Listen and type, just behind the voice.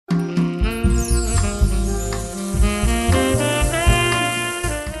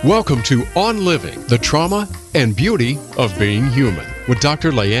Welcome to On Living, the Trauma and Beauty of Being Human with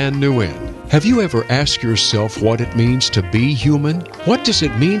Dr. Leanne Nguyen. Have you ever asked yourself what it means to be human? What does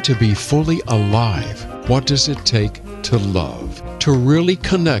it mean to be fully alive? What does it take to love, to really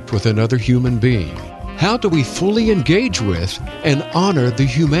connect with another human being? How do we fully engage with and honor the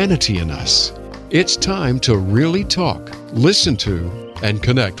humanity in us? It's time to really talk, listen to, and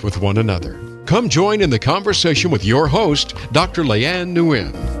connect with one another. Come join in the conversation with your host, Dr. Leanne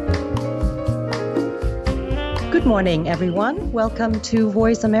Nguyen. Good morning, everyone. Welcome to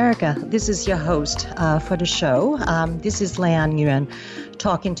Voice America. This is your host for the show. This is Leanne Nguyen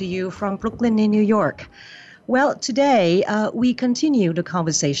talking to you from Brooklyn in New York. Well, today we continue the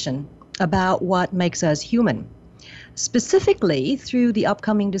conversation about what makes us human. Specifically, through the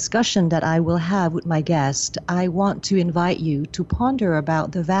upcoming discussion that I will have with my guest, I want to invite you to ponder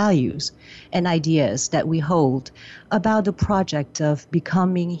about the values and ideas that we hold about the project of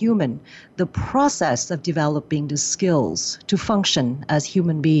becoming human, the process of developing the skills to function as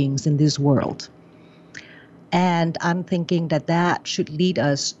human beings in this world. And I'm thinking that should lead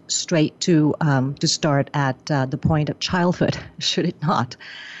us straight to start at the point of childhood, should it not?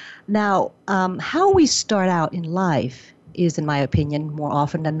 Now, how we start out in life is, in my opinion, more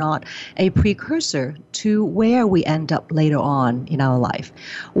often than not, a precursor to where we end up later on in our life.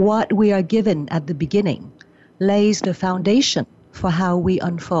 What we are given at the beginning lays the foundation for how we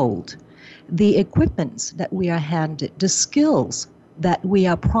unfold. The equipments that we are handed, the skills that we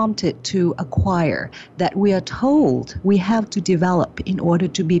are prompted to acquire, that we are told we have to develop in order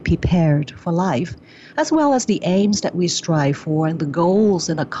to be prepared for life, as well as the aims that we strive for and the goals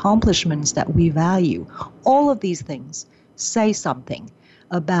and accomplishments that we value. All of these things say something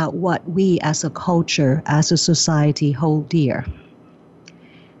about what we as a culture, as a society, hold dear.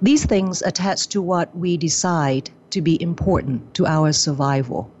 These things attach to what we decide to be important to our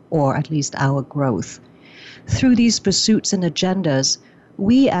survival, or at least our growth. Through these pursuits and agendas,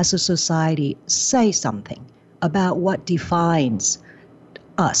 we as a society say something about what defines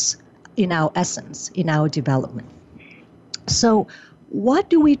us in our essence, in our development. So, what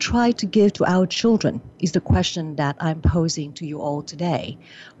do we try to give to our children is the question that I'm posing to you all today.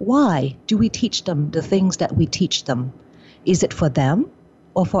 Why do we teach them the things that we teach them? Is it for them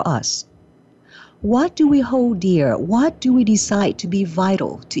or for us? What do we hold dear? What do we decide to be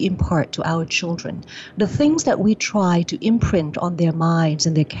vital to impart to our children? The things that we try to imprint on their minds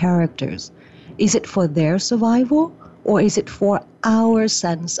and their characters, is it for their survival or is it for our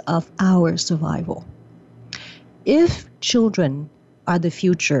sense of our survival? If children are the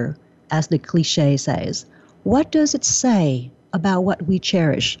future, as the cliche says, what does it say about what we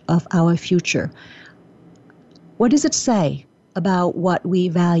cherish of our future? What does it say about what we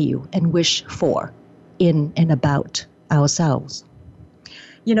value and wish for in and about ourselves?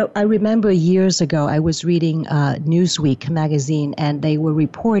 You know, I remember years ago I was reading Newsweek magazine, and they were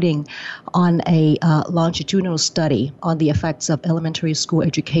reporting on a longitudinal study on the effects of elementary school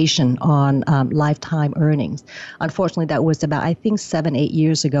education on lifetime earnings. Unfortunately, that was about, I think, 7-8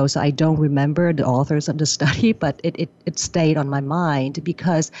 years ago, so I don't remember the authors of the study, but it stayed on my mind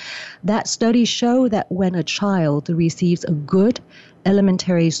because that study showed that when a child receives a good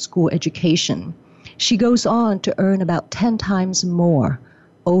elementary school education, she goes on to earn about 10 times more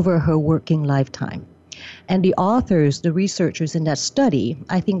over her working lifetime. And the authors, the researchers in that study,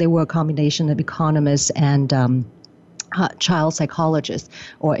 I think they were a combination of economists and child psychologists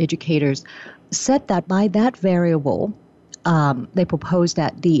or educators, said that by that variable, they proposed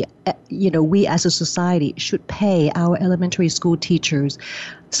that we as a society should pay our elementary school teachers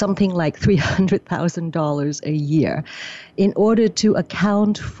something like $300,000 a year in order to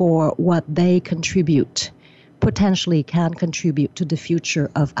account for what they potentially can contribute to the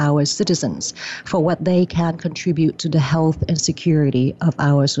future of our citizens, for what they can contribute to the health and security of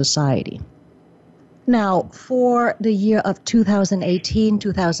our society. Now, for the year of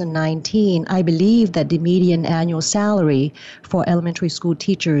 2018-2019, I believe that the median annual salary for elementary school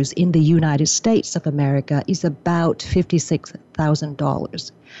teachers in the United States of America is about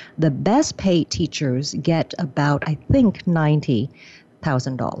 $56,000. The best paid teachers get about, I think,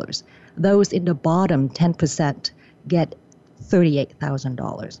 $90,000. Those in the bottom 10% get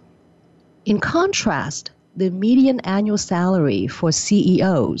 $38,000. In contrast, the median annual salary for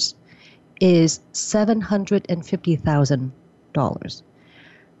CEOs is $750,000.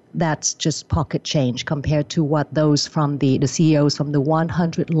 That's just pocket change compared to what those from the CEOs from the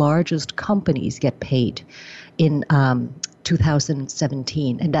 100 largest companies get paid in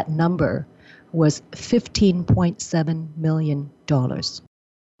 2017. And that number was $15.7 million.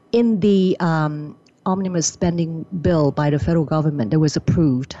 In the omnibus spending bill by the federal government that was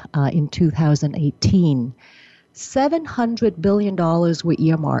approved in 2018, $700 billion were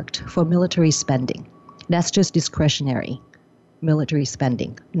earmarked for military spending. That's just discretionary military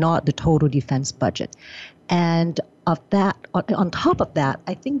spending, not the total defense budget. And of that, on top of that,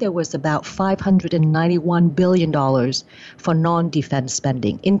 I think there was about $591 billion for non-defense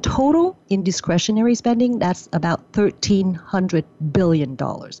spending. In total, in discretionary spending, that's about $1,300 billion.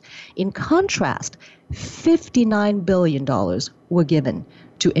 In contrast, $59 billion were given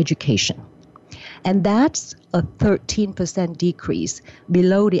to education. And that's a 13% decrease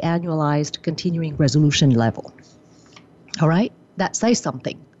below the annualized continuing resolution level. All right? That says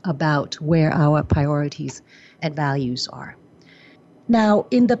something about where our priorities and values are. Now,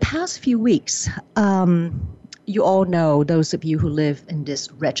 in the past few weeks, you all know, those of you who live in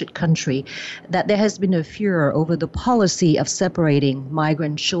this wretched country, that there has been a furor over the policy of separating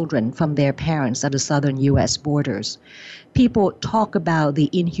migrant children from their parents at the southern U.S. borders. People talk about the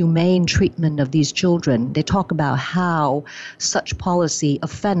inhumane treatment of these children. They talk about how such policy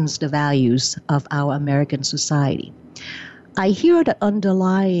offends the values of our American society. I hear that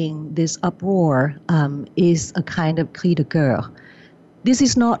underlying this uproar is a kind of cri de coeur. This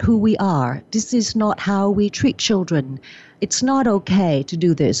is not who we are. This is not how we treat children. It's not okay to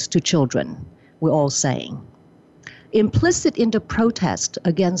do this to children, we're all saying. Implicit in the protest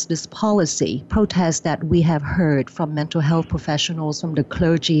against this policy, protests that we have heard from mental health professionals, from the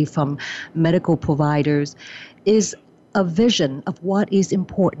clergy, from medical providers, is a vision of what is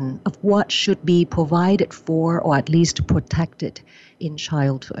important, of what should be provided for or at least protected in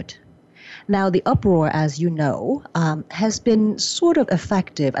childhood. Now, the uproar, as you know, has been sort of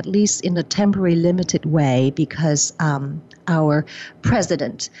effective, at least in a temporary, limited way, because our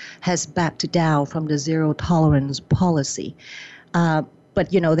president has backed down from the zero tolerance policy.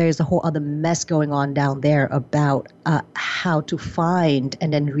 But, you know, there's a whole other mess going on down there about how to find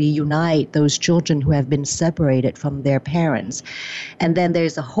and then reunite those children who have been separated from their parents. And then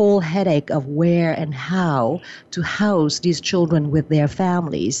there's a whole headache of where and how to house these children with their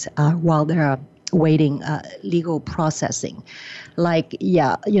families while they're awaiting legal processing. Like,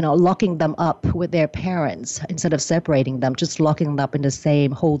 locking them up with their parents instead of separating them, just locking them up in the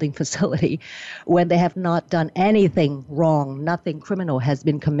same holding facility when they have not done anything wrong, nothing criminal has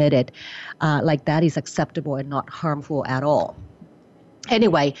been committed. Like that is acceptable and not harmful at all.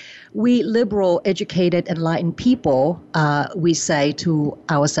 Anyway, we liberal, educated, enlightened people, we say to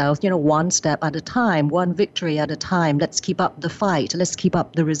ourselves, one step at a time, one victory at a time. Let's keep up the fight. Let's keep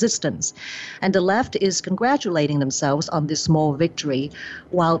up the resistance. And the left is congratulating themselves on this small victory,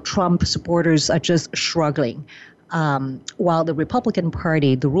 while Trump supporters are just struggling. While the Republican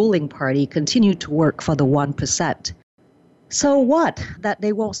Party, the ruling party, continue to work for the 1%. So what? That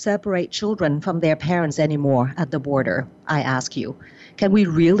they won't separate children from their parents anymore at the border, I ask you. Can we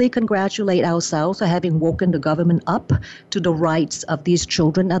really congratulate ourselves for having woken the government up to the rights of these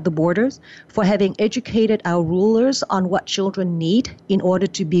children at the borders, for having educated our rulers on what children need in order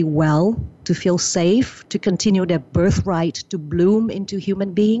to be well, to feel safe, to continue their birthright to bloom into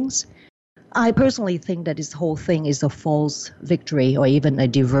human beings? I personally think that this whole thing is a false victory or even a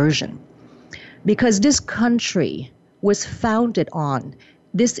diversion, because this country was founded on,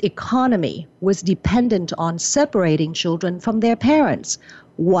 this economy was dependent on separating children from their parents.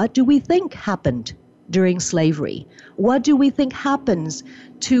 What do we think happened during slavery? What do we think happens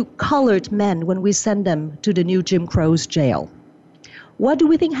to colored men when we send them to the new Jim Crow's jail? What do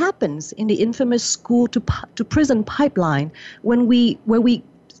we think happens in the infamous school to prison pipeline where we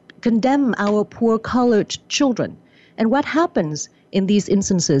condemn our poor colored children? And what happens in these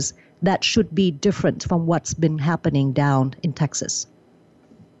instances that should be different from what's been happening down in Texas?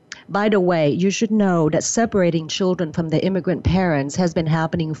 By the way, you should know that separating children from their immigrant parents has been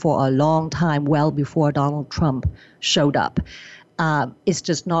happening for a long time, well before Donald Trump showed up. It's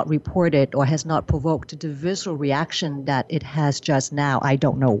just not reported or has not provoked the visceral reaction that it has just now. I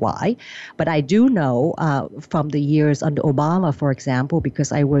don't know why, but I do know from the years under Obama, for example,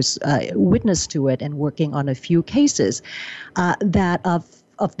 because I was witness to it and working on a few cases, that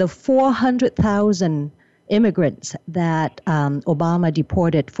of the 400,000 immigrants that Obama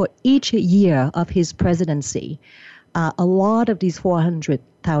deported for each year of his presidency, a lot of these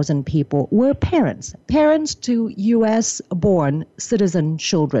 400,000 people were parents to U.S.-born citizen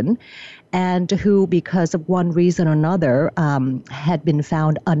children, and who, because of one reason or another, had been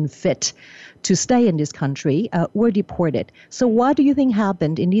found unfit to stay in this country, were deported. So what do you think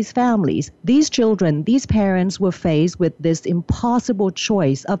happened in these families? These children, these parents were faced with this impossible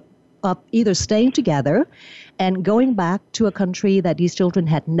choice of of either staying together and going back to a country that these children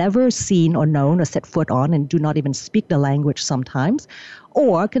had never seen or known or set foot on and do not even speak the language sometimes,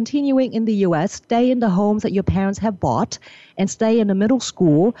 or continuing in the U.S., stay in the homes that your parents have bought and stay in the middle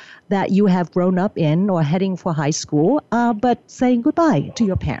school that you have grown up in or heading for high school, but saying goodbye to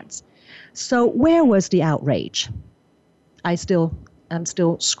your parents. So where was the outrage? I'm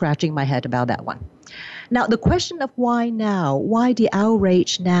still scratching my head about that one. Now, the question of why now, why the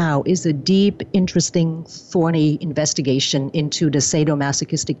outrage now, is a deep, interesting, thorny investigation into the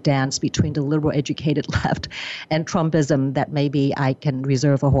sadomasochistic dance between the liberal educated left and Trumpism that maybe I can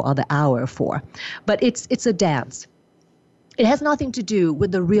reserve a whole other hour for. But it's a dance. It has nothing to do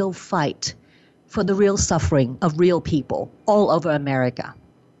with the real fight for the real suffering of real people all over America,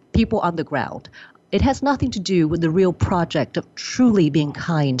 people on the ground. It has nothing to do with the real project of truly being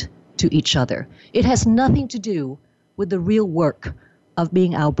kind to each other. It has nothing to do with the real work of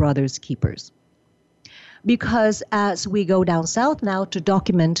being our brother's keepers. Because as we go down south now to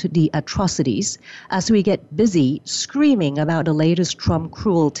document the atrocities, as we get busy screaming about the latest Trump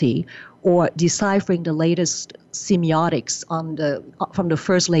cruelty or deciphering the latest semiotics from the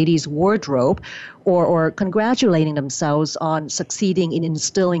First Lady's wardrobe, or congratulating themselves on succeeding in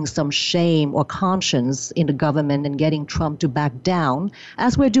instilling some shame or conscience in the government and getting Trump to back down,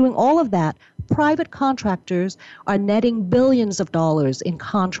 as we're doing all of that, private contractors are netting billions of dollars in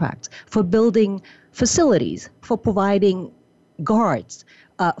contracts for building facilities, for providing guards,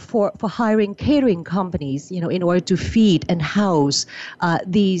 for hiring catering companies, in order to feed and house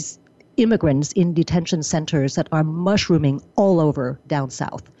these immigrants in detention centers that are mushrooming all over down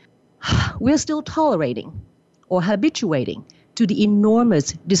south. We're still tolerating or habituating to the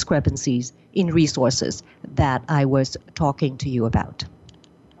enormous discrepancies in resources that I was talking to you about.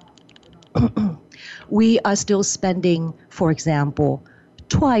 We are still spending, for example,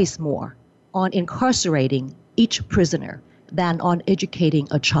 twice more on incarcerating each prisoner than on educating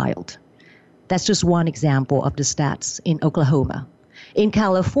a child. That's just one example of the stats in Oklahoma. In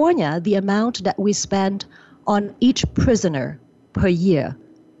California, the amount that we spend on each prisoner per year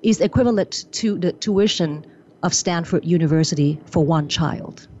is equivalent to the tuition of Stanford University for one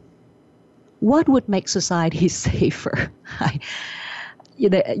child. What would make society safer?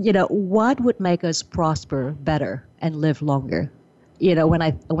 What would make us prosper better and live longer? When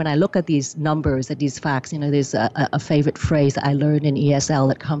I look at these numbers, at these facts, there's a favorite phrase that I learned in ESL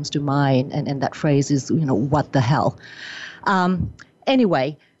that comes to mind, and that phrase is, what the hell?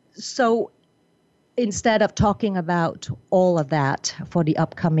 Anyway, so instead of talking about all of that for the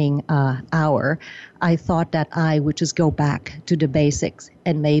upcoming hour, I thought that I would just go back to the basics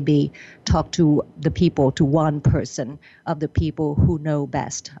and maybe talk to the people, to one person of the people who know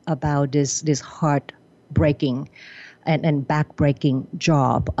best about this heartbreaking and backbreaking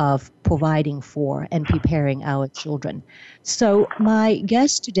job of providing for and preparing our children. So my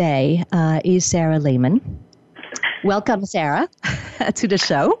guest today is Sarah Lehman. Welcome, Sarah, to the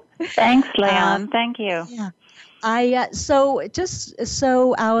show. Thanks, Leon. Thank you. Yeah. So just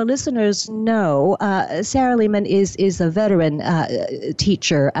so our listeners know, Sarah Lehman is a veteran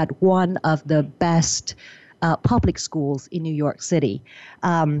teacher at one of the best public schools in New York City.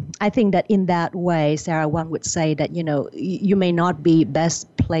 I think that in that way, Sarah, one would say that, you may not be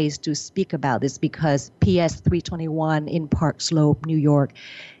best placed to speak about this because PS 321 in Park Slope, New York,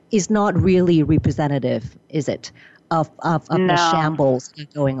 is not really representative, is it, of No. the shambles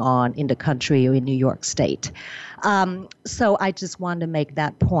going on in the country or in New York State. So I just wanted to make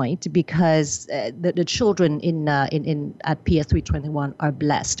that point because the children at PS 321 are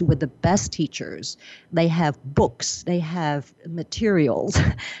blessed with the best teachers. They have books, they have materials,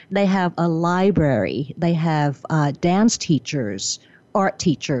 they have a library, they have dance teachers, art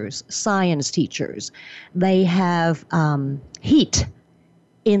teachers, science teachers. They have heat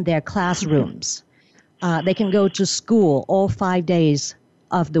in their classrooms. They can go to school all 5 days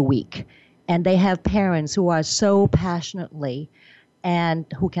of the week. And they have parents who are so passionately and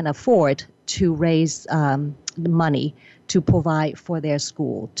who can afford to raise the money to provide for their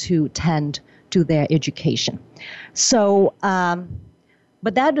school, to tend to their education. So,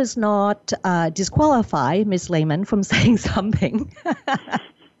 but that does not disqualify Ms. Lehman from saying something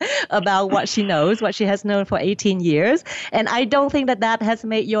about what she knows, what she has known for 18 years. And I don't think that has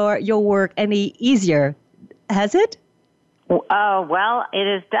made your work any easier, has it? Oh, well, it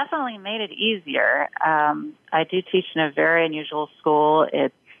has definitely made it easier. I do teach in a very unusual school.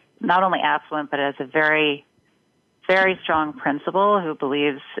 It's not only affluent, but it has a very, very strong principal who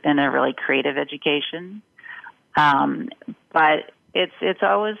believes in a really creative education. But it's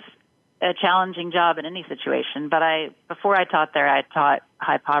always a challenging job in any situation. But before I taught there, I taught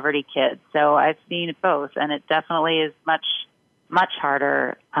high poverty kids. So I've seen both, and it definitely is much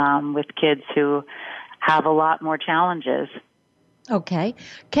harder with kids who have a lot more challenges. Okay.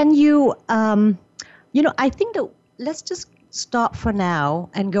 Can you, I think that let's just stop for now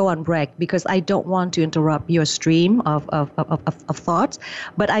and go on break because I don't want to interrupt your stream of thoughts.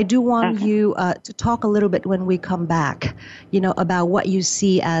 But I do want you to talk a little bit when we come back, about what you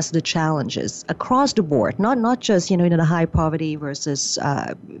see as the challenges across the board, not just, the high poverty versus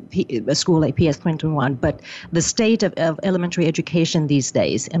a school like PS 2021, but the state of elementary education these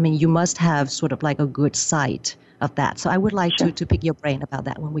days. I mean, you must have sort of like a good sight of that. So I would like to pick your brain about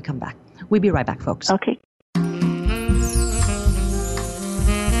that when we come back. We'll be right back, folks. Okay.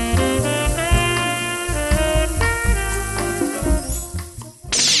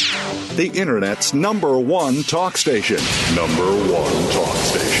 The Internet's number one talk station. Number one talk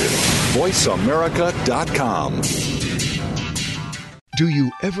station. VoiceAmerica.com. Do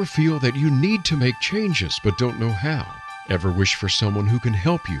you ever feel that you need to make changes but don't know how? Ever wish for someone who can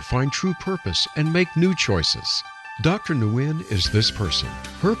help you find true purpose and make new choices? Dr. Nguyen is this person.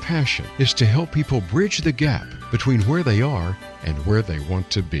 Her passion is to help people bridge the gap between where they are and where they want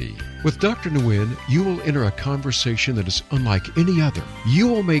to be. With Dr. Nguyen, you will enter a conversation that is unlike any other. You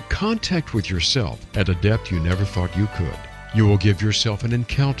will make contact with yourself at a depth you never thought you could. You will give yourself an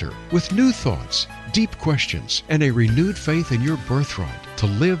encounter with new thoughts, deep questions, and a renewed faith in your birthright to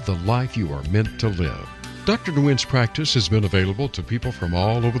live the life you are meant to live. Dr. Nguyen's practice has been available to people from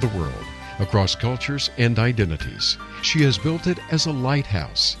all over the world, across cultures and identities. She has built it as a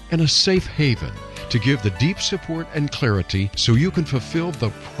lighthouse and a safe haven to give the deep support and clarity so you can fulfill the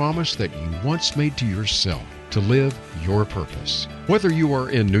promise that you once made to yourself to live your purpose. Whether you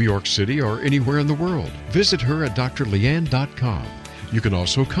are in New York City or anywhere in the world, visit her at drleanne.com. You can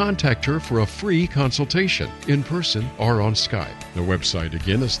also contact her for a free consultation in person or on Skype. The website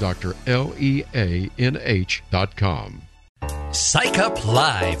again is drleannh.com. Psych Up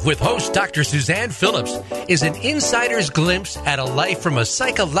Live with host Dr. Suzanne Phillips is an insider's glimpse at a life from a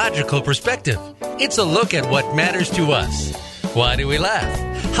psychological perspective. It's a look at what matters to us. Why do we laugh?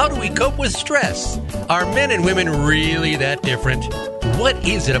 How do we cope with stress? Are men and women really that different? What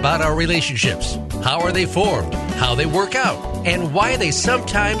is it about our relationships? How are they formed? How they work out? And why they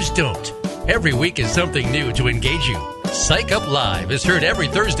sometimes don't? Every week is something new to engage you. Psych Up Live is heard every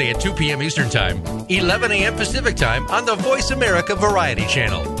Thursday at 2 p.m. Eastern Time, 11 a.m. Pacific Time on the Voice America Variety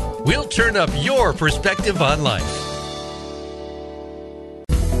Channel. We'll turn up your perspective on life.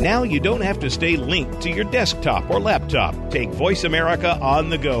 Now you don't have to stay linked to your desktop or laptop. Take Voice America on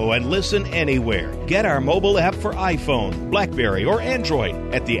the go and listen anywhere. Get our mobile app for iPhone, BlackBerry, or Android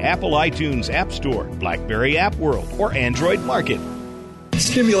at the Apple iTunes App Store, BlackBerry App World, or Android Market.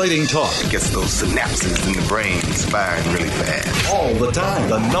 Stimulating talk. It gets those synapses in the brain firing really fast. All the time.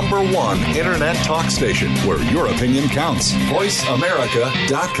 The number one Internet talk station where your opinion counts.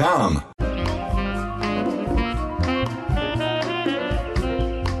 VoiceAmerica.com.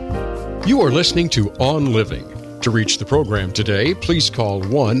 You are listening to On Living. To reach the program today, please call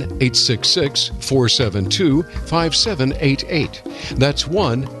 1-866-472-5788. That's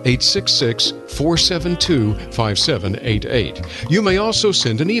 1-866-472-5788. You may also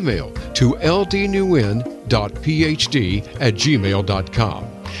send an email to ldnguyen.phd@gmail.com.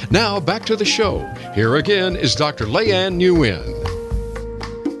 Now, back to the show. Here again is Dr. Leanne Nguyen.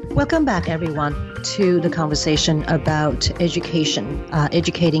 Welcome back, everyone, to the conversation about education,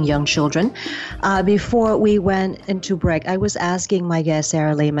 educating young children. Before we went into break, I was asking my guest,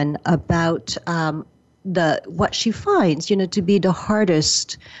 Sarah Lehman, about what she finds, to be the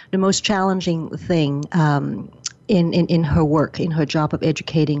hardest, the most challenging thing in her work, in her job of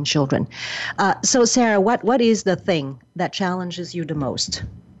educating children. So, Sarah, what is the thing that challenges you the most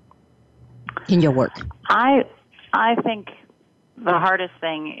in your work? I think the hardest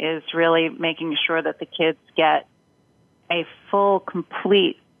thing is really making sure that the kids get a full,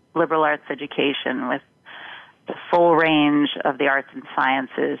 complete liberal arts education with the full range of the arts and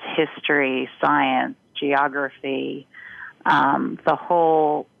sciences, history, science, geography, the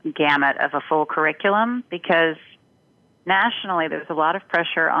whole gamut of a full curriculum, because nationally there's a lot of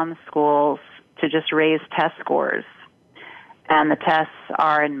pressure on the schools to just raise test scores. And the tests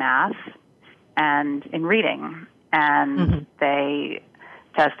are in math and in reading. And they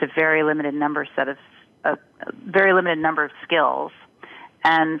test a very limited number of skills.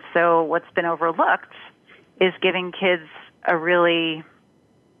 And so what's been overlooked is giving kids a really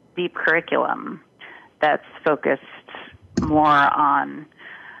deep curriculum that's focused more on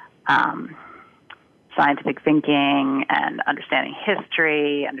scientific thinking and understanding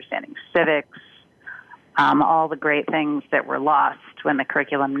history, understanding civics, all the great things that were lost when the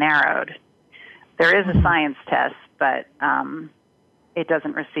curriculum narrowed. There is a science test, but it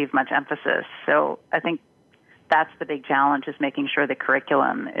doesn't receive much emphasis. So I think that's the big challenge, is making sure the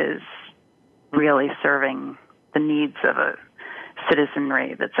curriculum is really serving the needs of a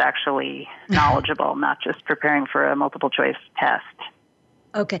citizenry that's actually knowledgeable, not just preparing for a multiple choice test.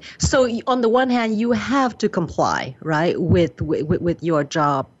 Okay. So on the one hand, you have to comply, right, with your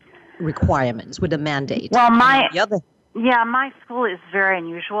job requirements, with the mandate. Well, my school is very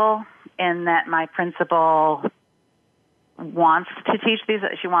unusual in that my principal wants to teach these.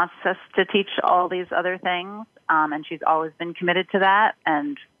 She wants us to teach all these other things, and she's always been committed to that.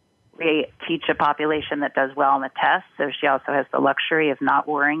 And we teach a population that does well on the test, so she also has the luxury of not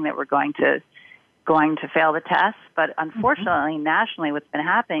worrying that we're going to fail the test. But unfortunately, nationally, what's been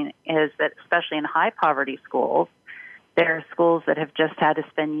happening is that, especially in high poverty schools, there are schools that have just had to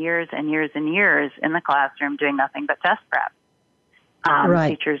spend years and years and years in the classroom doing nothing but test prep.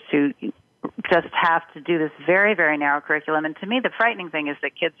 Teachers who just have to do this very, very narrow curriculum. And to me, the frightening thing is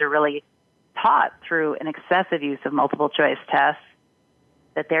that kids are really taught through an excessive use of multiple choice tests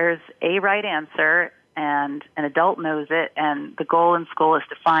that there's a right answer and an adult knows it, and the goal in school is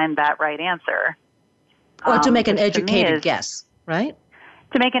to find that right answer. Or to make an educated guess, right?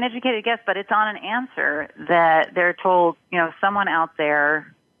 To make an educated guess, but it's on an answer that they're told, someone out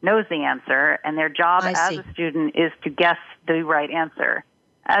there knows the answer, and their job as a student is to guess the right answer,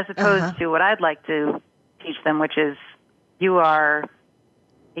 as opposed to what I'd like to teach them, which is you are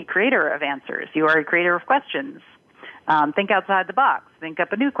a creator of answers. You are a creator of questions. Think outside the box. Think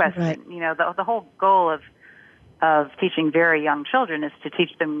up a new question. Right. The whole goal of teaching very young children is to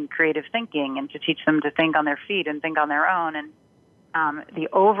teach them creative thinking and to teach them to think on their feet and think on their own. And the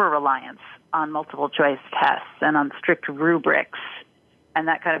over-reliance on multiple choice tests and on strict rubrics and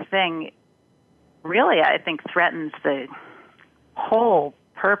that kind of thing really, I think, threatens the whole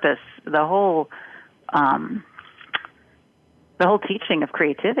purpose, the whole teaching of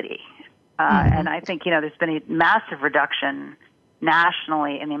creativity. And I think, there's been a massive reduction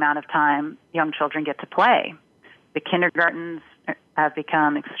nationally in the amount of time young children get to play. The kindergartens have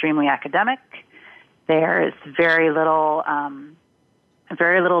become extremely academic. There is very little time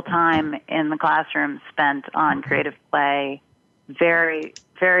in the classroom spent on creative play, very,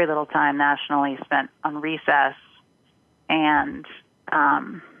 very little time nationally spent on recess. And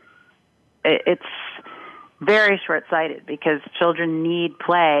it's very short-sighted because children need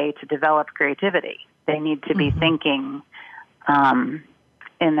play to develop creativity. They need to be thinking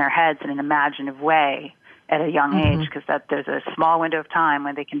in their heads in an imaginative way at a young age, because there's a small window of time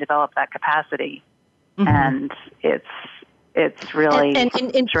when they can develop that capacity. And it's really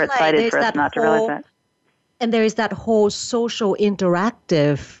short-sighted for us not to realize that. And there is that whole social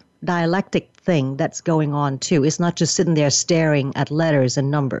interactive dialectic thing that's going on too. It's not just sitting there staring at letters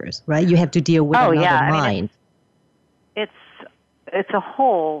and numbers, right? You have to deal with another mind. It's a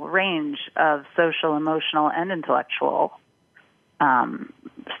whole range of social, emotional, and intellectual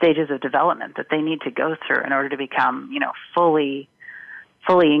stages of development that they need to go through in order to become, fully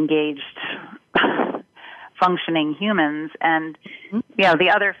engaged, functioning humans. And the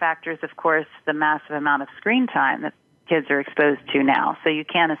other factor is, of course, the massive amount of screen time that kids are exposed to now. So you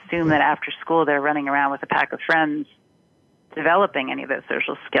can't assume that after school they're running around with a pack of friends developing any of those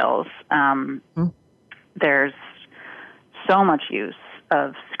social skills. There's so much use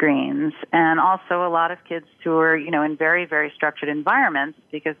of screens, and also a lot of kids who are, in very, very structured environments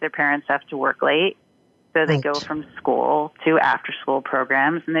because their parents have to work late. So they go from school to after-school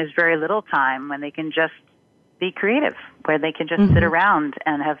programs, and there's very little time when they can just be creative, where they can just sit around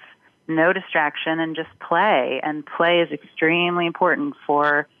and have no distraction and just play. And play is extremely important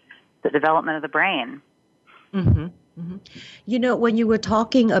for the development of the brain. When you were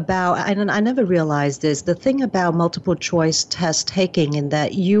talking about, and I never realized this, the thing about multiple choice test taking, in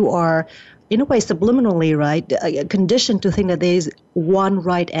that you are, in a way, subliminally, right, conditioned to think that there's one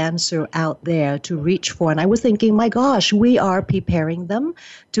right answer out there to reach for. And I was thinking, my gosh, we are preparing them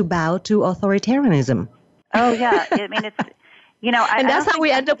to bow to authoritarianism. Oh, yeah. I mean, it's, and that's how we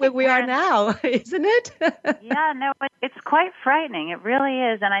end up where we are now, isn't it? Yeah, no, it's quite frightening. It really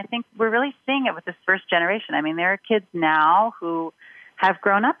is. And I think we're really seeing it with this first generation. I mean, there are kids now who have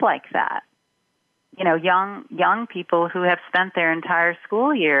grown up like that. Young people who have spent their entire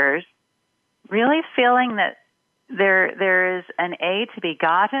school years really feeling that there is an A to be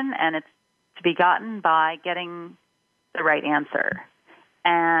gotten, and it's to be gotten by getting the right answer.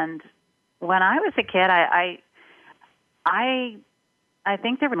 And when I was a kid, I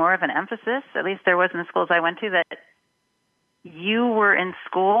think there was more of an emphasis, at least there was in the schools I went to, that you were in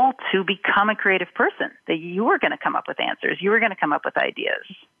school to become a creative person, that you were going to come up with answers. You were going to come up with ideas.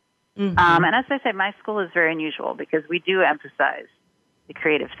 Mm-hmm. And as I said, my school is very unusual because we do emphasize the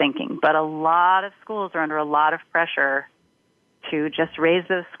creative thinking, but a lot of schools are under a lot of pressure to just raise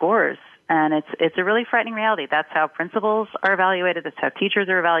those scores. And it's a really frightening reality. That's how principals are evaluated. That's how teachers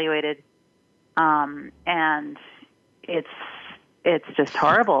are evaluated. And it's just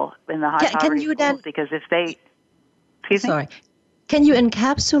horrible in the high poverty schools because if they, excuse me? Sorry. Can you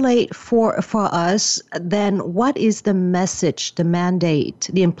encapsulate for us then what is the message, the mandate,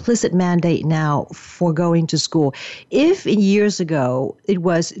 the implicit mandate now for going to school? If years ago it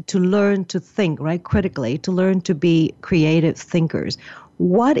was to learn to think, right, critically, to learn to be creative thinkers,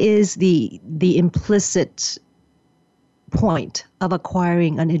 what is the implicit point of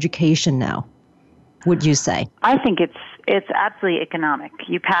acquiring an education now, would you say? I think it's absolutely economic.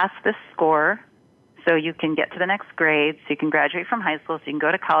 You pass this score so you can get to the next grade, so you can graduate from high school, so you can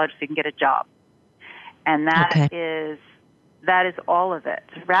go to college, so you can get a job. And that is all of it.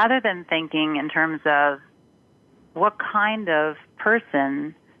 Rather than thinking in terms of what kind of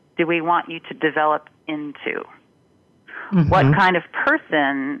person do we want you to develop into? Mm-hmm. What kind of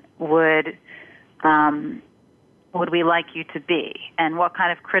person would we like you to be? And what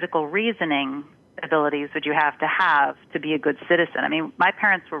kind of critical reasoning abilities would you have to be a good citizen? I mean, my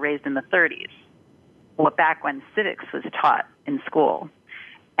parents were raised in the 30s. Back when civics was taught in school,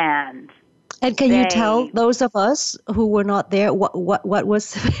 and can you tell those of us who were not there what was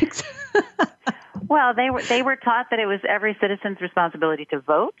civics? Well, they were taught that it was every citizen's responsibility to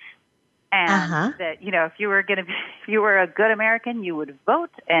vote, and that if you were a good American, you would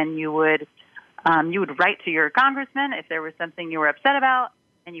vote, and you would write to your congressman if there was something you were upset about,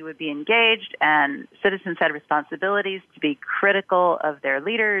 and you would be engaged. And citizens had responsibilities to be critical of their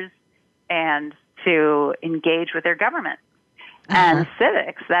leaders and to engage with their government. And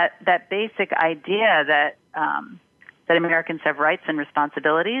civics, that basic idea that Americans have rights and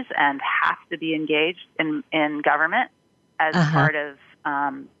responsibilities and have to be engaged in government as part of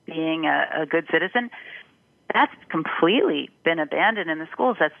being a good citizen, that's completely been abandoned in the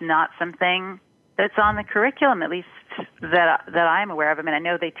schools. That's not something that's on the curriculum, at least that I'm aware of. I mean, I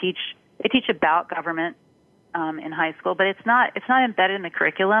know they teach about government in high school, but it's not embedded in the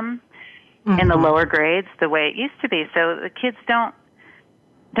curriculum. Mm-hmm. In the lower grades the way it used to be. So the kids don't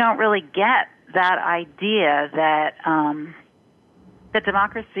really get that idea that that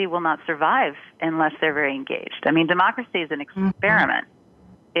democracy will not survive unless they're very engaged. I mean, democracy is an experiment.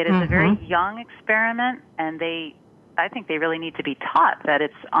 Mm-hmm. It is a very young experiment, and I think they really need to be taught that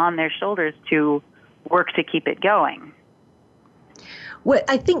it's on their shoulders to work to keep it going. Well,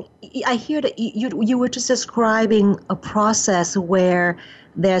 I think I hear that you were just describing a process where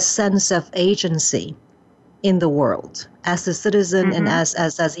their sense of agency in the world as a citizen and as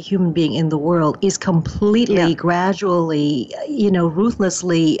a human being in the world is completely, gradually,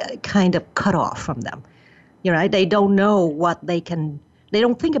 ruthlessly kind of cut off from them. They don't know what they can. They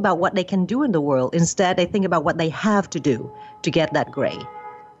don't think about what they can do in the world. Instead, they think about what they have to do to get that grade,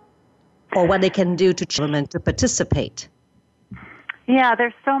 or what they can do to participate. Yeah,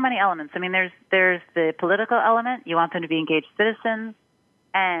 there's so many elements. I mean, there's the political element. You want them to be engaged citizens.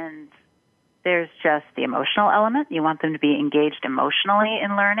 And there's just the emotional element. You want them to be engaged emotionally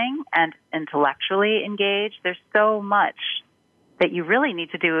in learning and intellectually engaged. There's so much that you really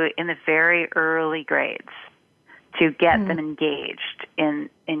need to do in the very early grades to get them engaged in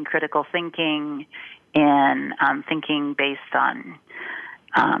critical thinking, in thinking based on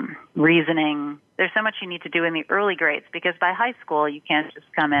reasoning. There's so much you need to do in the early grades because by high school you can't just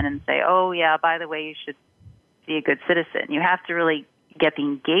come in and say, oh, yeah, by the way, you should be a good citizen. You have to really get the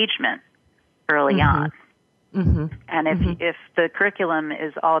engagement early on. Mm-hmm. And if the curriculum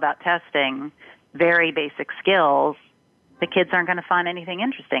is all about testing very basic skills, the kids aren't going to find anything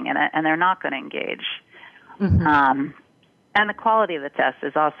interesting in it, and they're not going to engage. Mm-hmm. And the quality of the test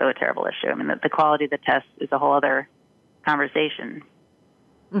is also a terrible issue. I mean, the quality of the test is a whole other conversation.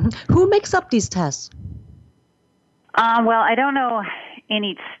 Mm-hmm. Who makes up these tests? Well, I don't know in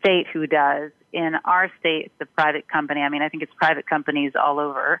each state who does. In our state, it's a private company. I mean, I think it's private companies all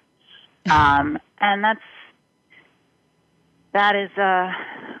over. And that is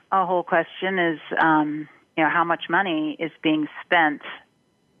a whole question is, how much money is being spent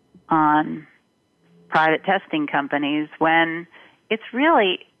on private testing companies when it's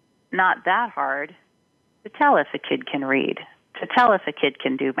really not that hard to tell if a kid can read, to tell if a kid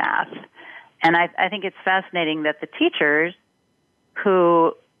can do math. And I think it's fascinating that the teachers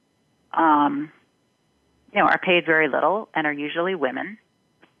who are paid very little and are usually women,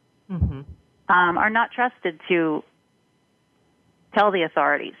 are not trusted to tell the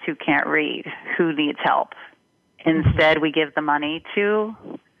authorities who can't read who needs help. Instead, we give the money to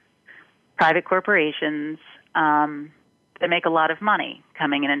private corporations that make a lot of money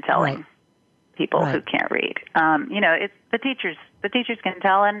coming in and telling people who can't read. It's the teachers. The teachers can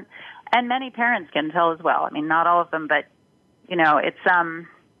tell, and many parents can tell as well. I mean, not all of them, but it's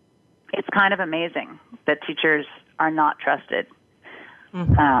kind of amazing that teachers are not trusted.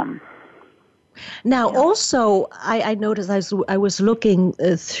 Now, also, I noticed I was looking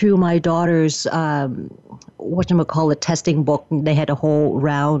through my daughter's testing book. They had a whole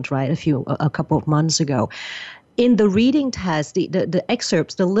round, right, a couple of months ago. In the reading test, the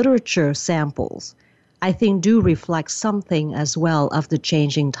excerpts, the literature samples, I think do reflect something as well of the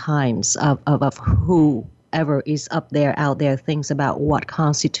changing times of whoever is out there thinks about what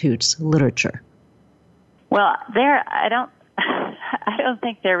constitutes literature. Well, I don't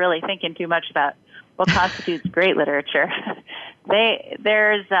think they're really thinking too much about what constitutes great literature.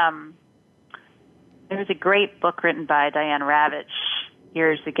 There's a great book written by Diane Ravitch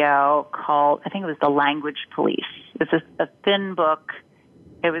years ago called, I think it was The Language Police. It's a thin book.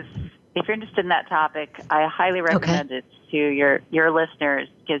 It was, if you're interested in that topic, I highly recommend it to your listeners,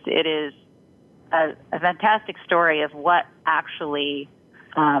 because it is a fantastic story of what actually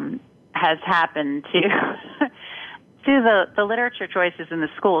has happened to the literature choices in the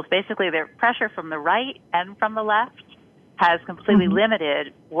schools. Basically, the pressure from the right and from the left has completely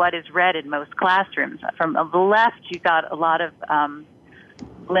limited what is read in most classrooms. From the left, you got a lot of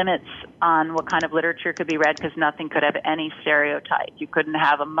limits on what kind of literature could be read, because nothing could have any stereotype. You couldn't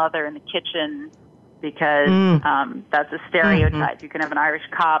have a mother in the kitchen because that's a stereotype. You can have an Irish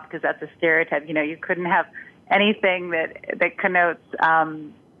cop because that's a stereotype. You couldn't have anything that connotes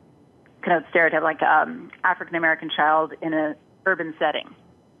stereotype, like African American child in an urban setting.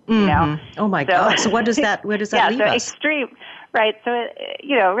 Oh my God! So where does that leave us? Extreme, right? So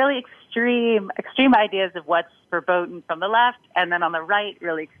really extreme ideas of what's verboten from the left, and then on the right,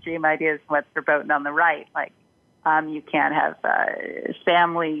 really extreme ideas of what's verboten on the right. Like you can't have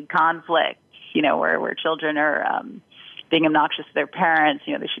family conflict, where children are being obnoxious to their parents.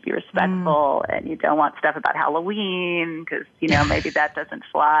 They should be respectful, and you don't want stuff about Halloween because maybe that doesn't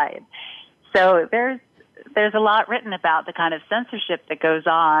fly. So there's a lot written about the kind of censorship that goes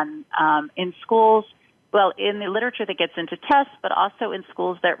on in schools. Well, in the literature that gets into tests, but also in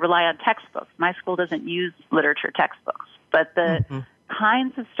schools that rely on textbooks. My school doesn't use literature textbooks, but the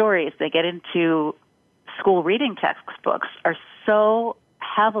kinds of stories that get into school reading textbooks are so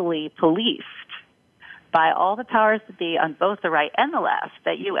heavily policed by all the powers that be on both the right and the left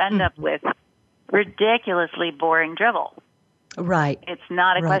that you end up with ridiculously boring drivel. Right. It's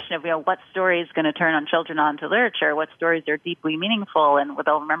not a question of what story is going to turn on children onto literature, what stories are deeply meaningful and what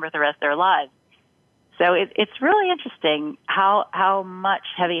they'll remember the rest of their lives. So it's really interesting how much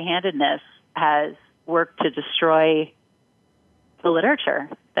heavy-handedness has worked to destroy the literature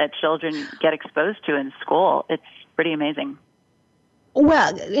that children get exposed to in school. It's pretty amazing.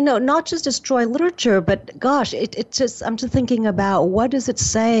 Well, not just destroy literature, but gosh, I'm just thinking about what does it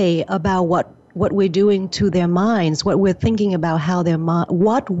say about what we're doing to their minds, what we're thinking about how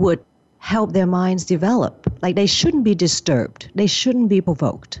what would help their minds develop. Like, they shouldn't be disturbed. They shouldn't be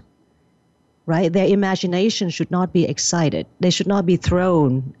provoked, right? Their imagination should not be excited. They should not be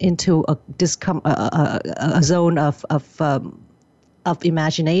thrown into a zone of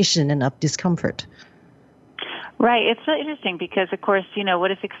imagination and of discomfort. Right. It's really interesting because, of course,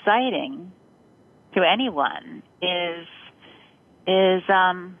 what is exciting to anyone is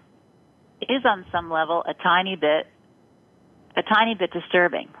on some level a tiny bit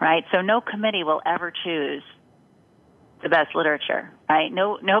disturbing, right? So no committee will ever choose the best literature, right?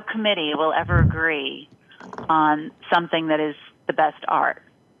 No committee will ever agree on something that is the best art,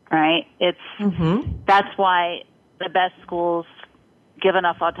 right? That's why the best schools give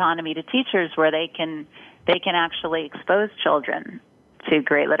enough autonomy to teachers where they can actually expose children to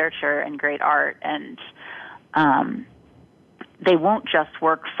great literature and great art, and they won't just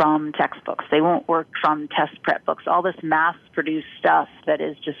work from textbooks. They won't work from test prep books. All this mass-produced stuff that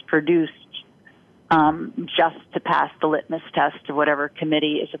is just produced just to pass the litmus test of whatever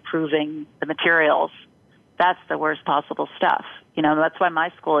committee is approving the materials, that's the worst possible stuff. That's why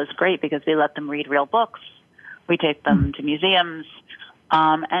my school is great, because we let them read real books. We take them to museums,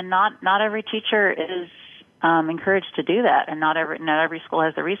 and not every teacher is encouraged to do that, and not every school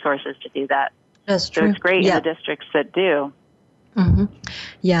has the resources to do that. That's true. So it's great in the districts that do.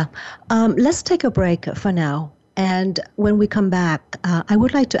 Yeah. Let's take a break for now. And when we come back, I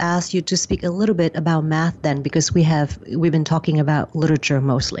would like to ask you to speak a little bit about math then, because we've been talking about literature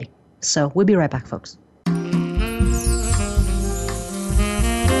mostly. So we'll be right back, folks.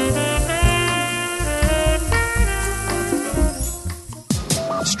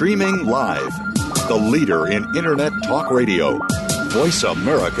 Streaming live. The leader in Internet talk radio.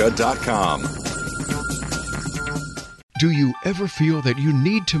 VoiceAmerica.com. Do you ever feel that you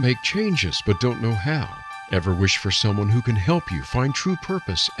need to make changes but don't know how? Ever wish for someone who can help you find true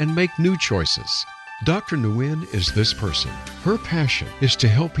purpose and make new choices? Dr. Nguyen is this person. Her passion is to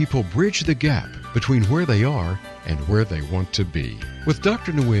help people bridge the gap between where they are and where they want to be. With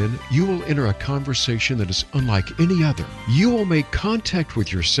Dr. Nguyen, you will enter a conversation that is unlike any other. You will make contact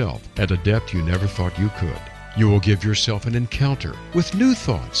with yourself at a depth you never thought you could. You will give yourself an encounter with new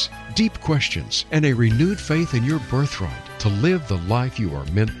thoughts, deep questions, and a renewed faith in your birthright to live the life you are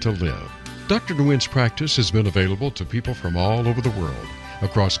meant to live. Dr. Nguyen's practice has been available to people from all over the world,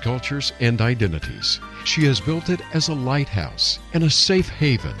 across cultures and identities. She has built it as a lighthouse and a safe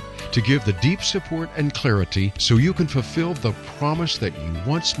haven to give the deep support and clarity so you can fulfill the promise that you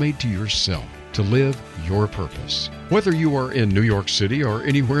once made to yourself to live your purpose. Whether you are in New York City or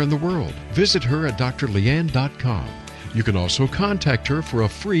anywhere in the world, visit her at drleanne.com. You can also contact her for a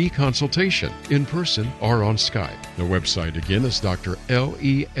free consultation in person or on Skype. The website again is drleannh.com.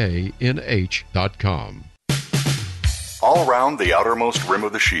 All round the outermost rim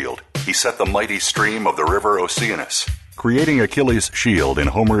of the shield, he set the mighty stream of the river Oceanus, creating Achilles' shield in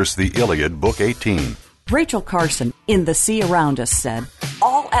Homer's The Iliad, Book 18. Rachel Carson in The Sea Around Us said,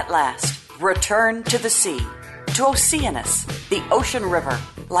 "All at last, return to the sea, to Oceanus, the ocean river,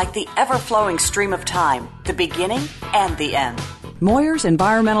 like the ever-flowing stream of time, the beginning and the end." Moyer's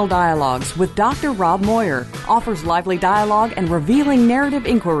Environmental Dialogues with Dr. Rob Moyer offers lively dialogue and revealing narrative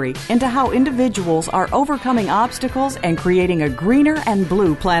inquiry into how individuals are overcoming obstacles and creating a greener and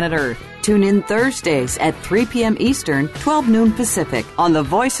blue planet Earth. Tune in Thursdays at 3 p.m. Eastern, 12 noon Pacific on the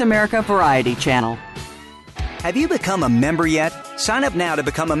Voice America Variety Channel. Have you become a member yet? Sign up now to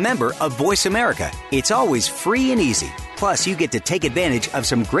become a member of Voice America. It's always free and easy. Plus, you get to take advantage of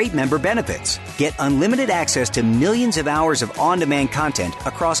some great member benefits. Get unlimited access to millions of hours of on-demand content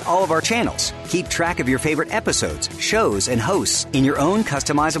across all of our channels. Keep track of your favorite episodes, shows, and hosts in your own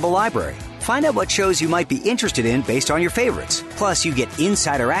customizable library. Find out what shows you might be interested in based on your favorites. Plus, you get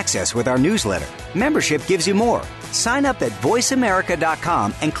insider access with our newsletter. Membership gives you more. Sign up at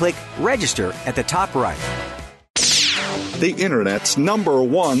voiceamerica.com and click register at the top right. The Internet's number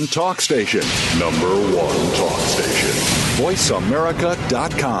one talk station. Number one talk station.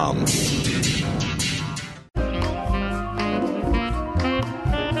 VoiceAmerica.com.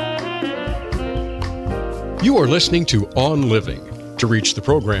 You are listening to On Living. To reach the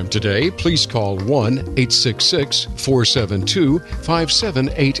program today, please call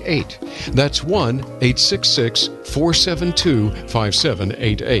 1-866-472-5788. That's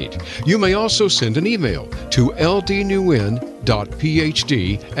 1-866-472-5788. You may also send an email to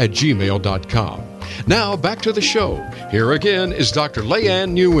ldnguyen.phd@gmail.com. Now, back to the show. Here again is Dr.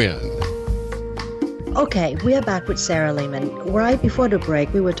 Leanne Nguyen. Okay, we are back with Sarah Lehman. Right before the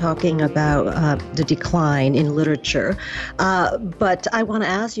break, we were talking about the decline in literature. But I want to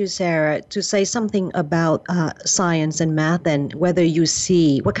ask you, Sarah, to say something about science and math and whether you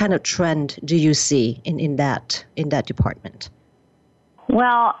see, what kind of trend do you see in that department?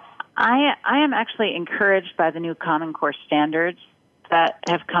 Well, I am actually encouraged by the new Common Core standards that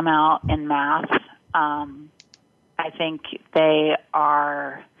have come out in math. I think they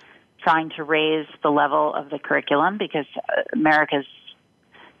are trying to raise the level of the curriculum because America's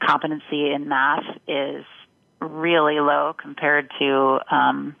competency in math is really low compared to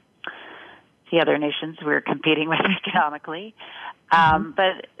the other nations we're competing with economically.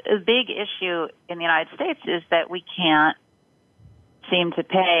 But a big issue in the United States is that we can't seem to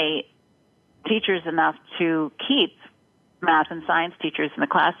pay teachers enough to keep math and science teachers in the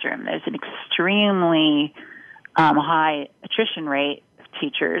classroom. There's an extremely high attrition rate of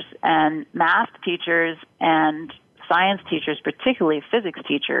teachers, and math teachers and science teachers, particularly physics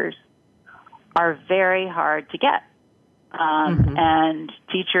teachers, are very hard to get. And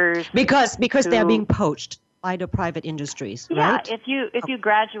teachers because they're being poached by the private industries, right? Yeah, if you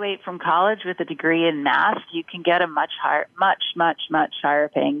graduate from college with a degree in math, you can get a much higher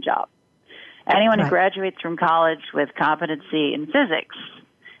paying job. Anyone who graduates from college with competency in physics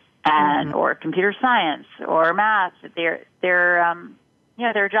and or computer science or math, their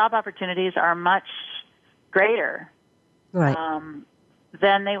job opportunities are much greater than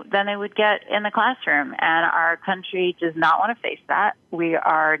they would get in the classroom. And our country does not want to face that. We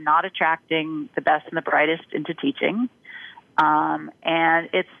are not attracting the best and the brightest into teaching, and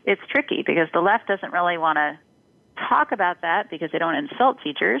it's tricky because the left doesn't really want to talk about that because they don't insult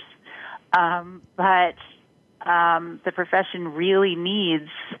teachers. But the profession really needs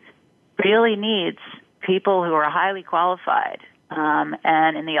people who are highly qualified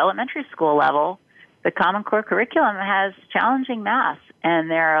And in the elementary school level, the Common Core curriculum has challenging math, and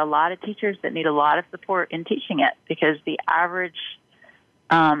there are a lot of teachers that need a lot of support in teaching it because the average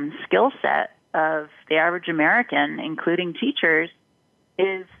skill set of the average American, including teachers,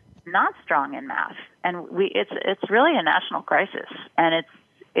 is not strong in math. And it's really a national crisis, and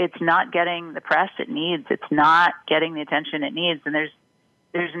it's not getting the press it needs. It's not getting the attention it needs, and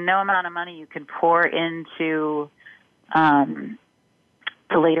there's no amount of money you can pour into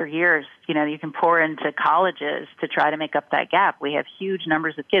the later years. You can pour into colleges to try to make up that gap. We have huge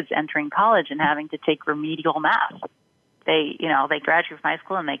numbers of kids entering college and having to take remedial math. They graduate from high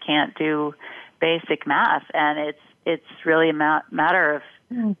school and they can't do basic math, and it's really a matter of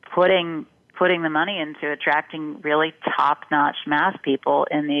putting the money into attracting really top-notch math people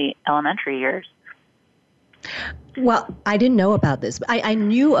in the elementary years. Well, I didn't know about this. I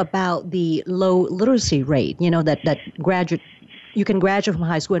knew about the low literacy rate, that you can graduate from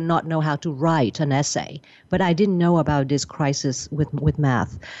high school and not know how to write an essay. But I didn't know about this crisis with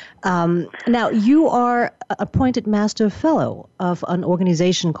math. Now, you are appointed Master Fellow of an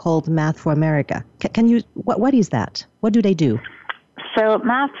organization called Math for America. Can you? What is that? What do they do? So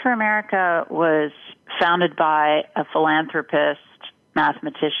Math for America was founded by a philanthropist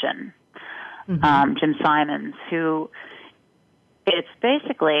mathematician, Jim Simons, who it's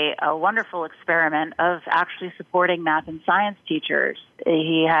basically a wonderful experiment of actually supporting math and science teachers.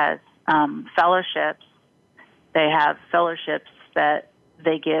 He has fellowships. They have fellowships that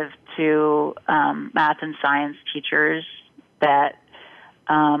they give to math and science teachers that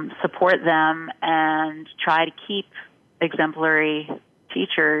support them and try to keep exemplary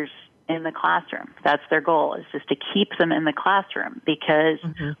teachers in the classroom. That's their goal, is just to keep them in the classroom, because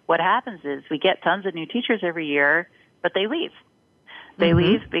what happens is we get tons of new teachers every year, but they leave. They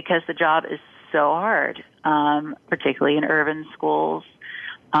leave because the job is so hard, particularly in urban schools.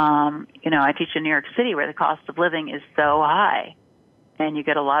 I teach in New York City, where the cost of living is so high. And you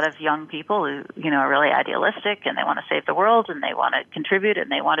get a lot of young people who, are really idealistic, and they want to save the world, and they want to contribute, and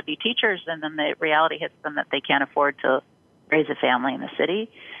they want to be teachers, and then the reality hits them that they can't afford to raise a family in the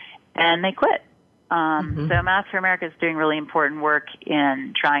city, and they quit. So Math for America is doing really important work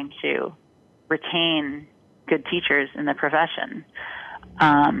in trying to retain good teachers in the profession.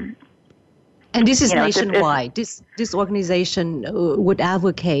 And this is nationwide. This organization would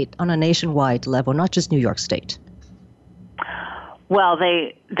advocate on a nationwide level, not just New York State. Well,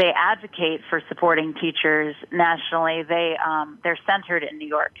 they advocate for supporting teachers nationally. They're centered in New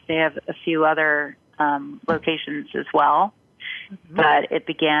York. They have a few other locations as well, but it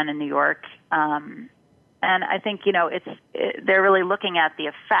began in New York. And I think they're really looking at the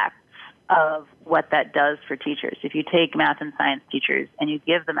effects of what that does for teachers. If you take math and science teachers and you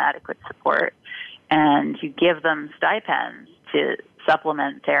give them adequate support and you give them stipends to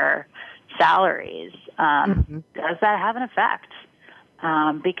supplement their salaries, does that have an effect?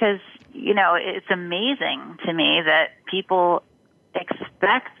 Because, it's amazing to me that people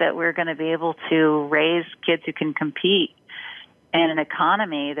expect that we're going to be able to raise kids who can compete in an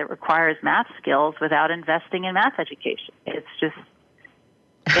economy that requires math skills without investing in math education.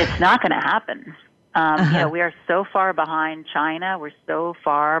 It's not going to happen. We are so far behind China. We're so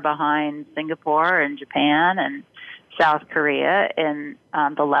far behind Singapore and Japan and South Korea in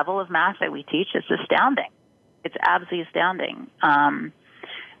the level of math that we teach. It's astounding. It's absolutely astounding. Our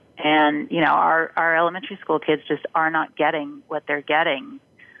elementary school kids just are not getting what they're getting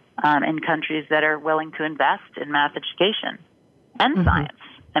in countries that are willing to invest in math education and science.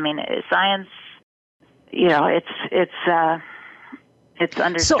 I mean, science, it's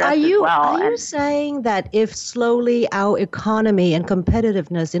under stress as well. Are you saying that if slowly our economy and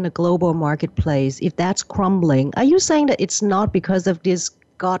competitiveness in a global marketplace, if that's crumbling, are you saying that it's not because of these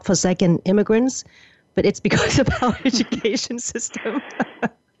godforsaken immigrants, but it's because of our education system?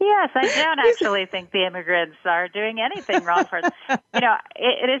 Yes, I don't actually think the immigrants are doing anything wrong for us.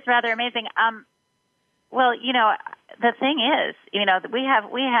 It is rather amazing. The thing is, we have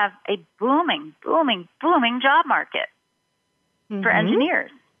a booming job market for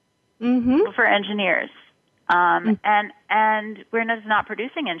engineers. For engineers. And we're just not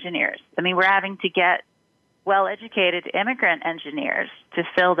producing engineers. I mean, we're having to get well-educated immigrant engineers to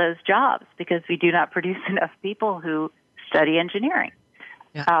fill those jobs because we do not produce enough people who study engineering.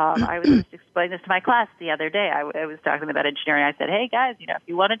 Yeah. I was just explaining this to my class the other day. I was talking about engineering. I said, hey, guys, if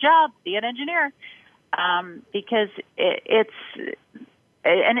you want a job, be an engineer. Because it's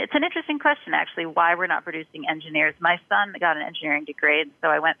an interesting question, actually, why we're not producing engineers. My son got an engineering degree, and so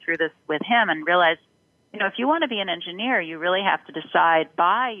I went through this with him and realized, if you want to be an engineer, you really have to decide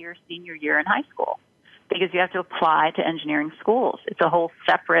by your senior year in high school. because you have to apply to engineering schools. It's a whole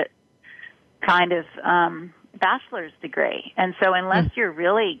separate kind of bachelor's degree. And so unless you're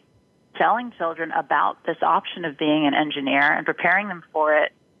really telling children about this option of being an engineer and preparing them for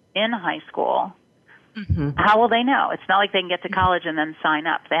it in high school, how will they know? It's not like they can get to college and then sign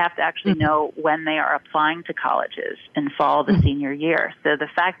up. They have to actually know when they are applying to colleges in fall of the senior year. So the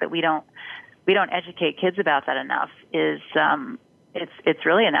fact that we don't educate kids about that enough is it's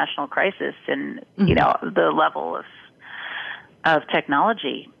really a national crisis in you know, the level of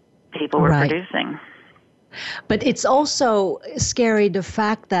technology people were producing. But it's also scary, the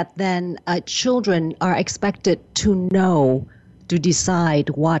fact that then children are expected to know, to decide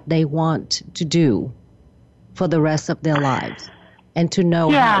what they want to do for the rest of their lives, and to know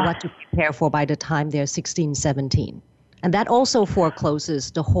what to prepare for by the time they're 16, 17. And that also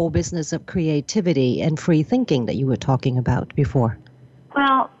forecloses the whole business of creativity and free thinking that you were talking about before.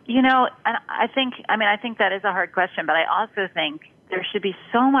 Well, you know, and I think that is a hard question, but I also think there should be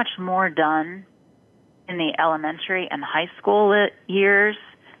so much more done in the elementary and high school years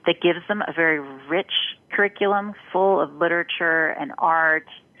that gives them a very rich curriculum full of literature and art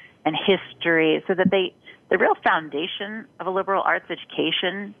and history, so that the real foundation of a liberal arts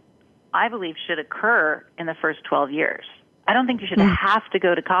education, I believe, should occur in the first 12 years. I don't think you should have to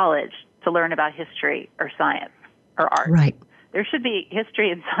go to college to learn about history or science or art. Right. There should be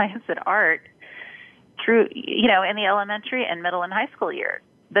history and science and art through, you know, in the elementary and middle and high school years.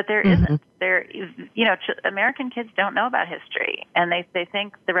 But there isn't. There is, you know, American kids don't know about history, and they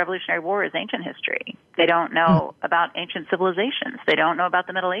think the Revolutionary War is ancient history. They don't know about ancient civilizations. They don't know about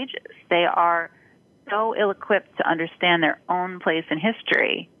the Middle Ages. They are so ill-equipped to understand their own place in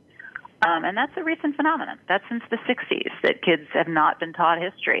history. And that's a recent phenomenon. That's since the 60s that kids have not been taught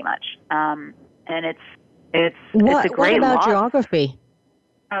history much. And it's a great What about loss. geography?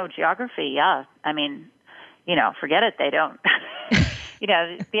 Oh, geography, yeah. I mean, you know, forget it. They don't. You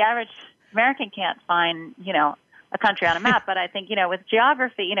know, the average American can't find, you know, a country on a map. But I think, you know, with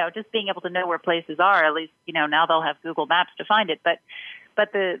geography, you know, just being able to know where places are, at least, you know, now they'll have Google Maps to find it. But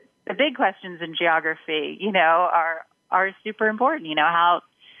the big questions in geography, you know, are super important. You know,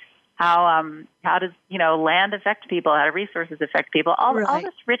 how does, you know, land affect people? How do resources affect people? All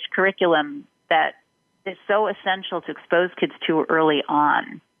this rich curriculum that is so essential to expose kids to early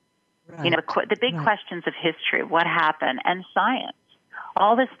on. Right. You know, the big questions of history, what happened, and science.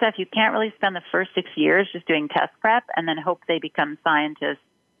 All this stuff, you can't really spend the first 6 years just doing test prep and then hope they become scientists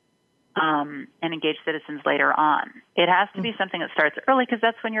and engage citizens later on. It has to be something that starts early, because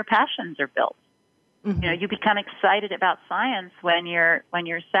that's when your passions are built. You know, you become excited about science when you're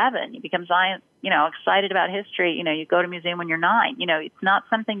 7. You become excited about history. You know, you go to a museum when you're 9. You know, it's not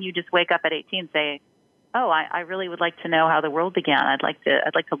something you just wake up at 18 and say, "Oh, I really would like to know how the world began. I'd like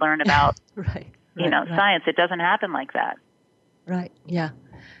to learn about science." It doesn't happen like that. Right. Yeah.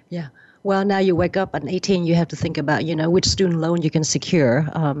 Well, now you wake up at 18, you have to think about, you know, which student loan you can secure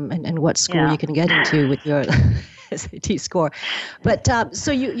and what school you can get into with your SAT score. But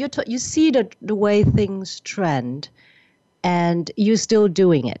so you see the way things trend, and you're still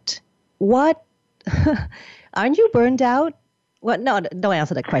doing it. What aren't you burned out? Well, no, don't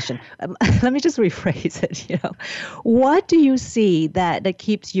answer that question. Let me just rephrase it. You know, what do you see that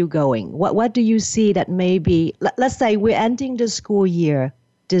keeps you going? What do you see that maybe, let's say we're ending the school year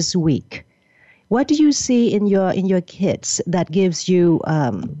this week. What do you see in your kids that gives you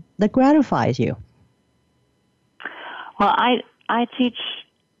that gratifies you? Well, I teach,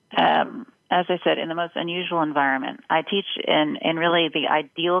 as I said, in the most unusual environment. I teach in really the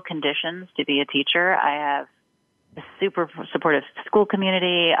ideal conditions to be a teacher. I have a super supportive school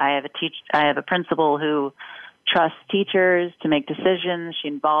community. I have a principal who trusts teachers to make decisions. She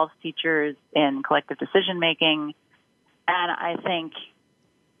involves teachers in collective decision making. And I think,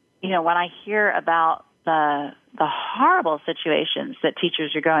 you know, when I hear about the horrible situations that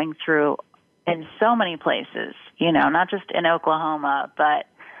teachers are going through in so many places, you know, not just in Oklahoma, but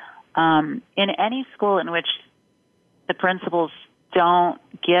in any school in which the principals don't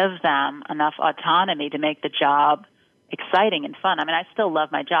give them enough autonomy to make the job exciting and fun. I mean, I still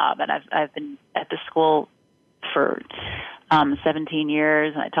love my job, and I've been at the school for 17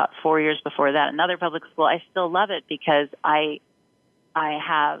 years, and I taught 4 years before that another public school. I still love it because I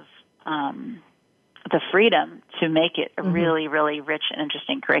have the freedom to make it a really, really rich and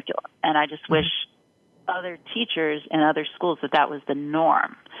interesting curriculum. And I just wish other teachers in other schools that was the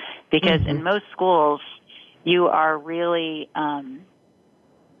norm, because in most schools you are really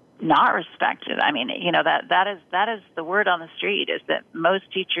not respected. I mean, you know, that is the word on the street, is that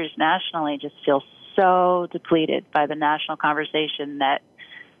most teachers nationally just feel so depleted by the national conversation that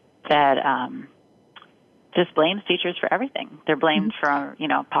just blames teachers for everything. They're blamed for,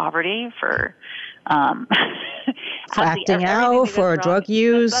 poverty, for for acting out, for drug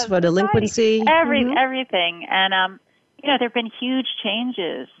use, for delinquency. Everything. And, there have been huge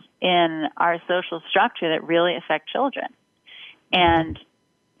changes in our social structure that really affect children. And,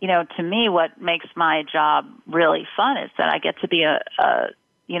 to me, what makes my job really fun is that I get to be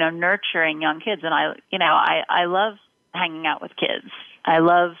nurturing young kids. And I love hanging out with kids. I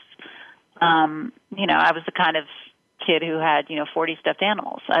love, I was the kind of kid who had, 40 stuffed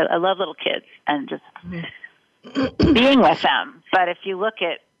animals. I love little kids and just being with them. But if you look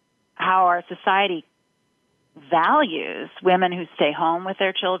at how our society values women who stay home with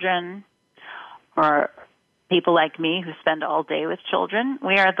their children, or people like me who spend all day with children,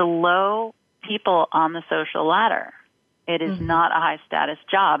 we are the low people on the social ladder. It is not a high-status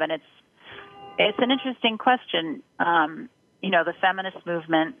job, and it's an interesting question. The feminist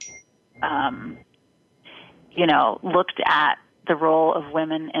movement, looked at the role of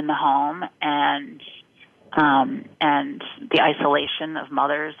women in the home and the isolation of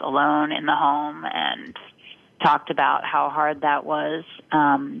mothers alone in the home, and talked about how hard that was.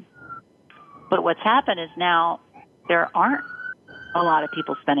 But what's happened is now there aren't a lot of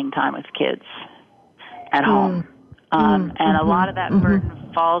people spending time with kids at home. And a lot of that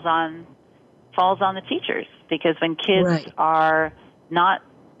burden falls on the teachers, because when kids are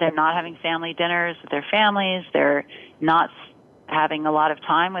they're not having family dinners with their families, they're not having a lot of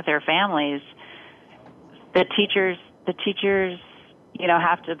time with their families, the teachers,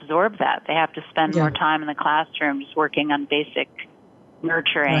 have to absorb that. They have to spend more time in the classroom just working on basic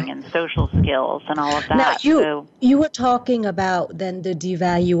nurturing and social skills and all of that. Now, you were talking about then the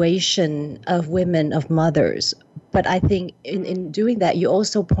devaluation of women, of mothers. But I think in doing that, you're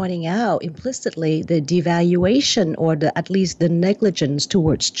also pointing out implicitly the devaluation, or at least the negligence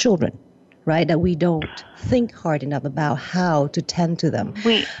towards children, right? That we don't think hard enough about how to tend to them.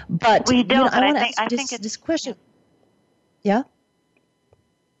 We don't. I want to ask this question. Yeah?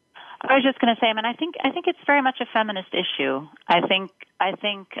 I was just going to say, I think it's very much a feminist issue. I think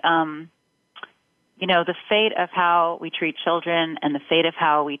the fate of how we treat children and the fate of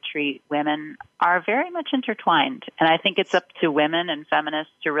how we treat women are very much intertwined. And I think it's up to women and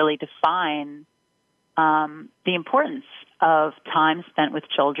feminists to really define the importance of time spent with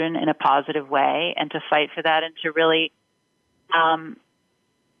children in a positive way, and to fight for that, and to really,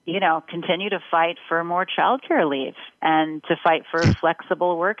 continue to fight for more childcare leave, and to fight for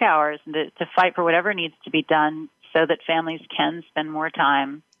flexible work hours, and to fight for whatever needs to be done so that families can spend more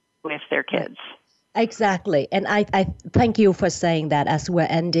time with their kids. Exactly. And I thank you for saying that as we're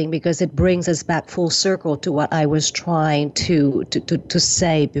ending, because it brings us back full circle to what I was trying to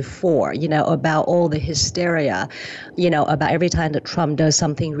say before, about all the hysteria, about every time that Trump does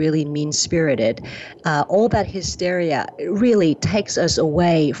something really mean-spirited. All that hysteria really takes us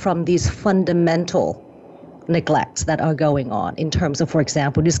away from these fundamental neglects that are going on in terms of, for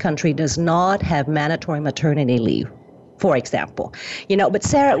example, this country does not have mandatory maternity leave, for example. But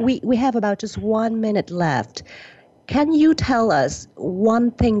Sarah, we have about just 1 minute left. Can you tell us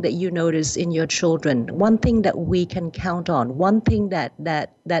one thing that you notice in your children, one thing that we can count on, one thing that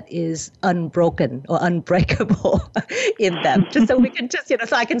is unbroken or unbreakable in them, just so we can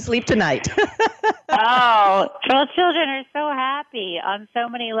so I can sleep tonight? Oh, well, children are so happy on so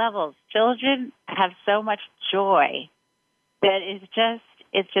many levels. Children have so much joy that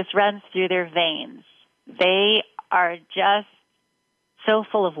it just runs through their veins. They are just so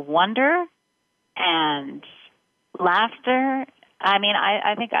full of wonder and laughter.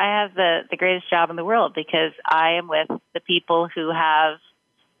 I think I have the greatest job in the world, because I am with the people who have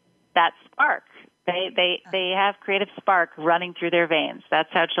that spark. They have creative spark running through their veins. That's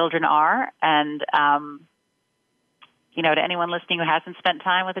how children are. And, to anyone listening who hasn't spent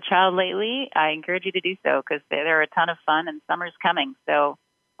time with a child lately, I encourage you to do so, because they're a ton of fun, and summer's coming. So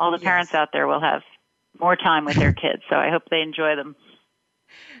all the parents out there will have more time with their kids. So I hope they enjoy them.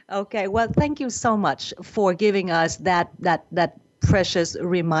 Okay. Well, thank you so much for giving us that precious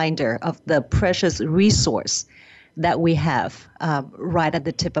reminder of the precious resource that we have right at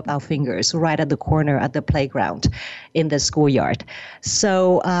the tip of our fingers, right at the corner at the playground in the schoolyard.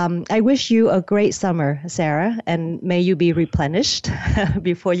 So I wish you a great summer, Sarah, and may you be replenished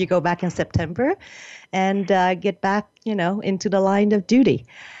before you go back in September and get back, into the line of duty.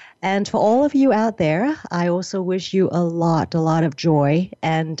 And for all of you out there, I also wish you a lot of joy,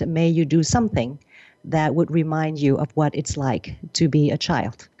 and may you do something that would remind you of what it's like to be a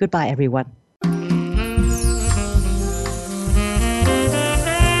child. Goodbye, everyone.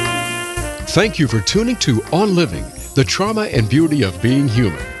 Thank you for tuning to On Living, the Trauma and Beauty of Being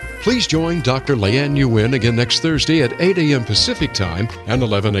Human. Please join Dr. Leanne Nguyen again next Thursday at 8 a.m. Pacific Time and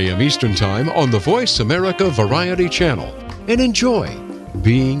 11 a.m. Eastern Time on the Voice America Variety Channel. And enjoy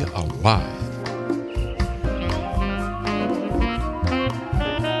being alive.